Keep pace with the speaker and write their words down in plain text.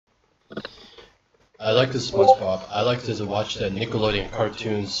I like the SpongeBob. I like to watch the Nickelodeon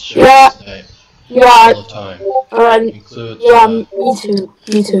cartoons shows all the time. Includes,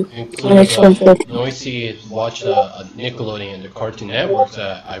 me too. Includes Noisy watch Nickelodeon and the Cartoon Networks.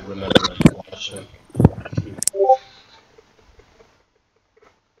 I remember watching.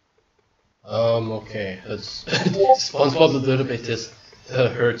 Okay. SpongeBob a little bit just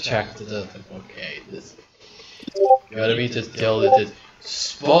her checked. Okay, this gotta be to tell it that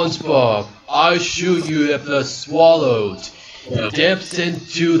SpongeBob, I shoot you if I swallowed. Dips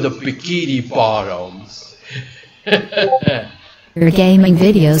into the bikini bottoms. Your gaming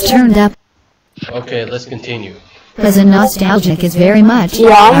videos turned up. Okay, let's continue. Present nostalgic is very much.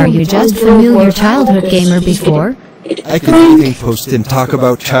 Are you just familiar childhood gamer before? I could even post and talk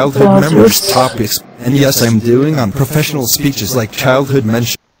about childhood memories topics, and yes, I'm doing on professional speeches like childhood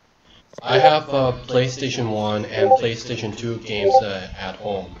mention. I have PlayStation 1 and PlayStation 2 games at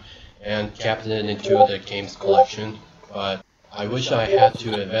home, and kept it into the games collection, but I wish I had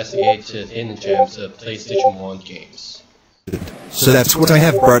to investigate the hidden gems of PlayStation 1 games. So that's what I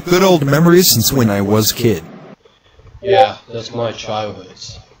have brought good old memories since when I was kid. Yeah, that's my childhood.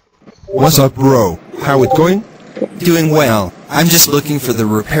 What's up, bro? How it going? Doing well. I'm just looking for the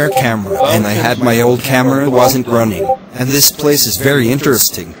repair camera, and I had my old camera wasn't running, and this place is very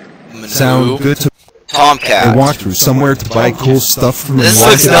interesting. Sound good to Tomcat. I walked through somewhere to buy cool stuff from the This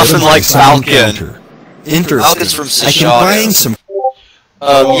looks nothing like Falcon. Interesting. Falcon's from I can buy some.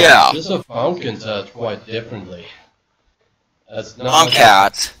 Yeah. This is Falcons quite differently. That's not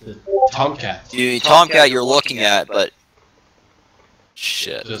Tomcat. Tomcat. Tomcat you're looking at, but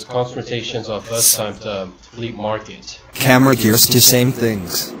shit. Just consultations of first time to Fleet Market. Camera gears to same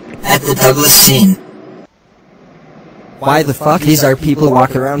things. At the Douglas scene. Why the fuck these are people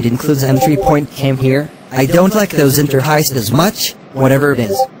walk around includes entry point came here? I don't like those inter-heists as much, whatever it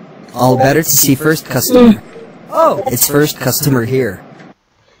is. All better to see first customer. Oh, it's first customer here.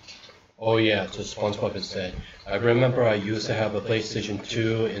 Oh yeah, just SpongeBob is dead. I remember I used to have a PlayStation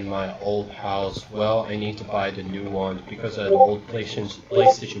 2 in my old house. Well, I need to buy the new one because the old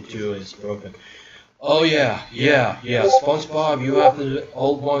PlayStation 2 is broken. Oh yeah, SpongeBob, you have the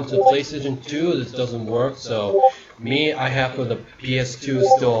old one to PlayStation 2, this doesn't work, so me, I have the PS2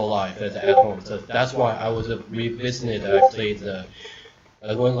 still alive at home, so that's why I was revisiting it. I played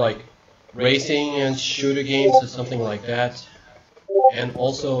I went like racing and shooter games or something like that, and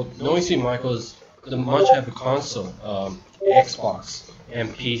also Noisy Michael's much have a console, Xbox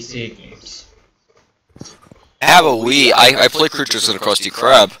and PC games. I have a Wii. I play Creatures of the Krusty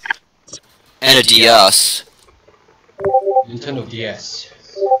Krab. And a DS. Nintendo DS.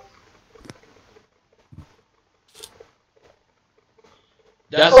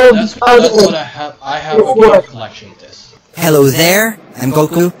 That's what I have. I have a game collection of this. Hello there, I'm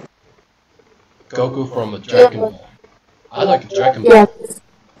Goku. Goku from a Dragon Ball. I like Dragon Ball.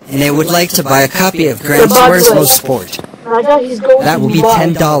 And I would like to buy a copy of Gran Turismo Sport. That will be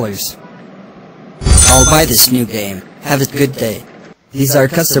 $10. I'll buy this new game. Have a good day. These are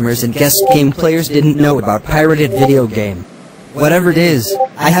customers and guest game players didn't know about pirated video game. Whatever it is,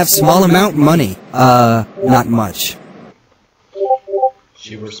 I have small amount money. Not much.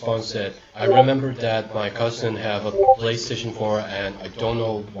 She responds that, I remember that my cousin have a PlayStation 4 and I don't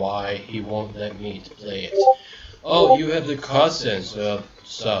know why he won't let me to play it. Oh, you have the cousin,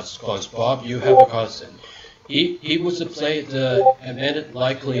 SpongeBob, you have a cousin. He was to play the admitted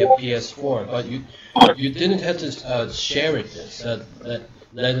likely a PS4, but you didn't have to share it.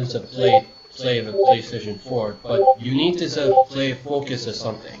 Let him to play the PlayStation 4, but you need to play Focus or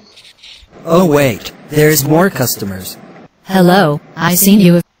something. Oh wait, there's more customers. Hello, I seen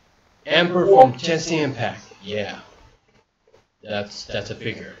you. Amber from Chelsea Impact. Yeah, that's a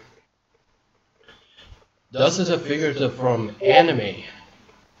figure. This is a figure from anime.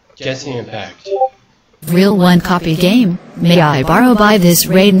 Chelsea Impact. Real one copy game. May I borrow by this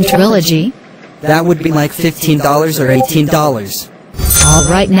Raiden trilogy? That would be like $15 or $18.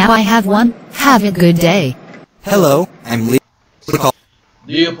 Alright, now I have one. Have a good day. Hello, I'm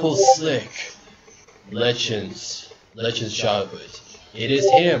Leopold Slick. Legends childhood. It is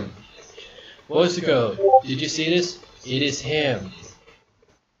him. Voice ago, did you see this? It is him.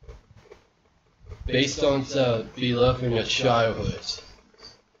 Based on the beloved in your childhood.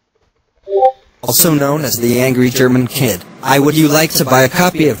 Also known as the Angry German Kid. Would you like to buy a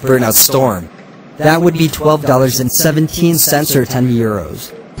copy of Burnout Storm? That would be $12.17 or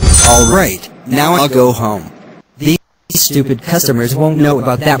 €10. Alright, now I'll go home. These stupid customers won't know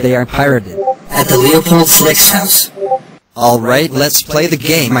about that, they are pirated. At the Leopold Slick's house. Alright, let's play the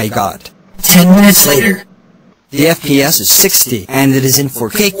game I got. 10 minutes later. The FPS is 60, and it is in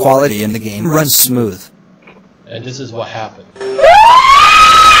 4K quality and the game runs smooth. And this is what happened.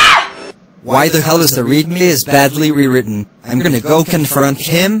 Why the hell is the readme is badly rewritten? I'm gonna go confront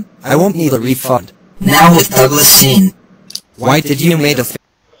him. I won't need a refund. Now with Douglas Scene. Why did you make a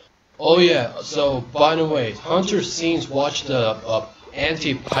Oh yeah, so by the way, Hunter Scenes watched the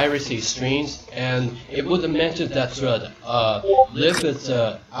anti-piracy streams, and it would have mentioned that live with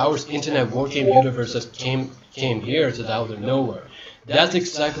our internet working universe that came here to out of nowhere. That's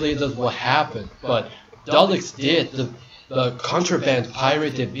exactly what happened, but Daleks did the contraband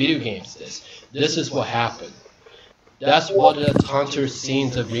pirated video games. This is what happened. That's what the Hunter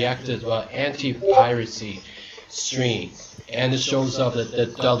Scenes reacted to anti-piracy stream, and it shows up that the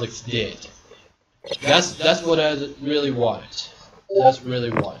Daleks did. That's what I really wanted. That's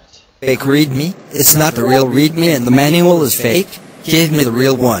really what. fake readme? It's not the real readme and the manual is fake? Give me the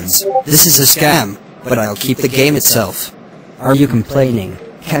real ones. This is a scam, but I'll keep the game itself. Are you complaining?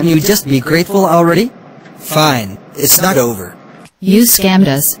 Can you just be grateful already? Fine, it's not over. You scammed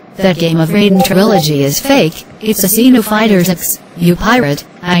us. That game of Raiden Trilogy is fake. It's a Xeno Fighters X. You pirate.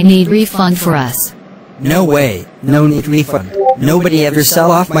 I need refund for us. No way. No need refund. Nobody ever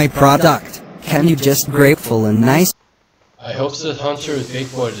sell off my product. Can you just grateful and nice? I hope that Hunter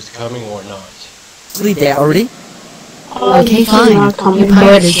Bigfoot is coming or not. Sleep day already? Okay, fine. You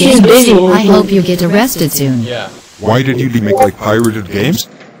pirated games. I hope you get arrested soon. Yeah. Why did you make like pirated games?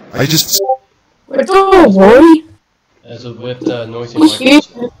 I just... Don't worry. As with the noisy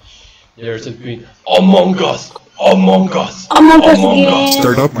microphone, there's a green Among Us! Among Us! Among Us game.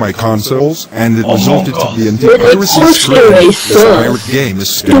 start up my consoles, and it Oh my resulted to God. be anti-piracy stream. This pirate game is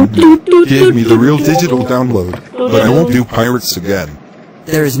scammed me. Give me the real digital download, but I won't do pirates again.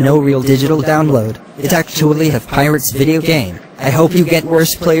 There is no real digital download. It actually have pirates video game. I hope you get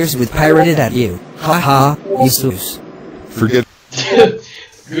worse players with pirated at you. Haha, you sus. Forget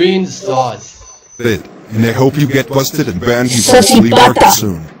Green sauce. it, and I hope you get busted and banned from Sleep Market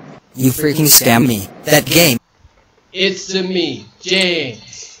soon. You freaking scam me. That game It's me,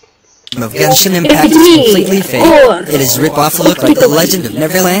 James. of Genshin Impact is completely fake. It is rip-off look like The Legend of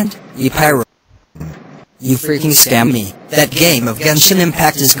Neverland. You pirate. You freaking scam me. That game of Genshin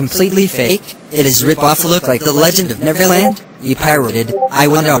Impact is completely fake. It is rip-off look like The Legend of Neverland. You pirated. I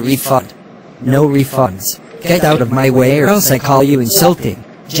want a refund. No refunds. Get out of my way or else I call you insulting.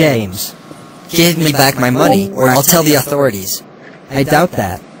 James. Give me back my money or I'll tell the authorities. I doubt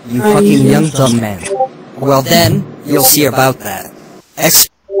that. You fucking young dumb man. Well then, you'll see about that.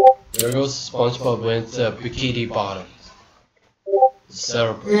 There goes SpongeBob with Bikini Bottoms.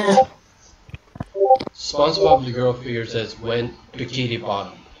 Celebrate. Yeah. SpongeBob the girl figure says went Bikini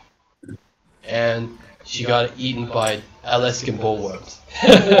Bottom. And she got eaten by Alaskan bullworms.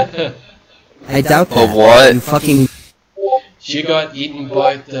 I doubt that. Of what? You fucking... She got eaten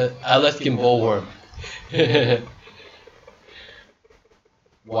by the Alaskan bullworm.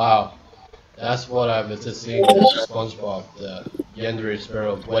 Wow. That's what I was just seeing with SpongeBob, the Yandere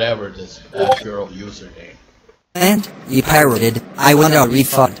Sparrow, whatever that girl username. And, you pirated. I want a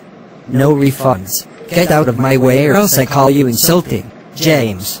refund. No refunds. Get out of my way or else I call you insulting.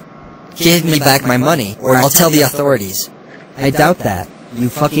 James. Give me back my money or I'll tell the authorities. I doubt that. You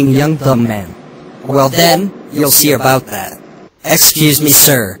fucking young dumb man. Well then, you'll see about that. Excuse me,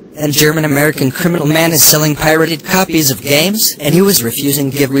 sir. A German-American criminal man is selling pirated copies of games, and he was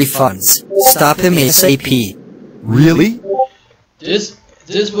refusing to give refunds. Stop him ASAP. Really? This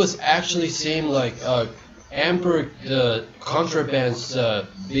was actually seemed like Amber the Contraband's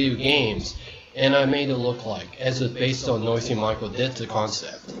video games, and I made it look like, as it's based on Noisy Michael did the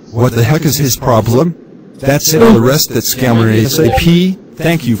concept. What the heck is his problem? That's it, I'll arrest that scammer ASAP.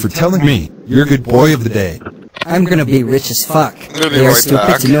 Thank you for telling me. You're a good boy of the day. I'm gonna be rich as fuck. gonna be They are right stupid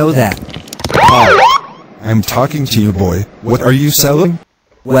back. to know that. I'm talking to you, boy. What are you selling?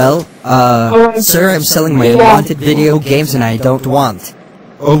 Well, sir, I'm selling my unwanted video games and I don't want.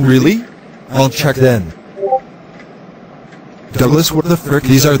 Oh, really? I'll check then. Douglas, what the frick?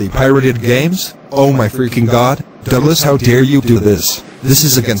 These are the pirated games? Oh my freaking god. Douglas, how dare you do this? This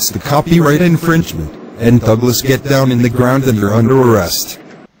is against the copyright infringement. And Douglas, get down in the ground and you're under arrest.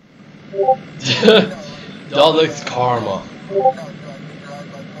 Dalek's karma.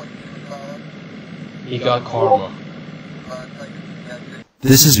 He got karma.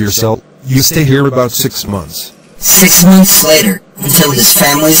 This is your cell. You stay here about 6 months. 6 months later, until his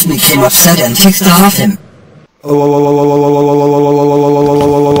families became upset and kicked off him.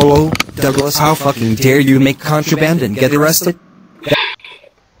 Douglas, how fucking dare you make contraband and get arrested?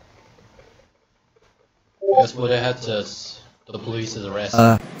 That's what I had to The police is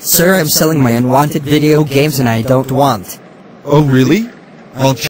arrested. Sir, I'm selling my unwanted video games and I don't want. Oh really? I'll check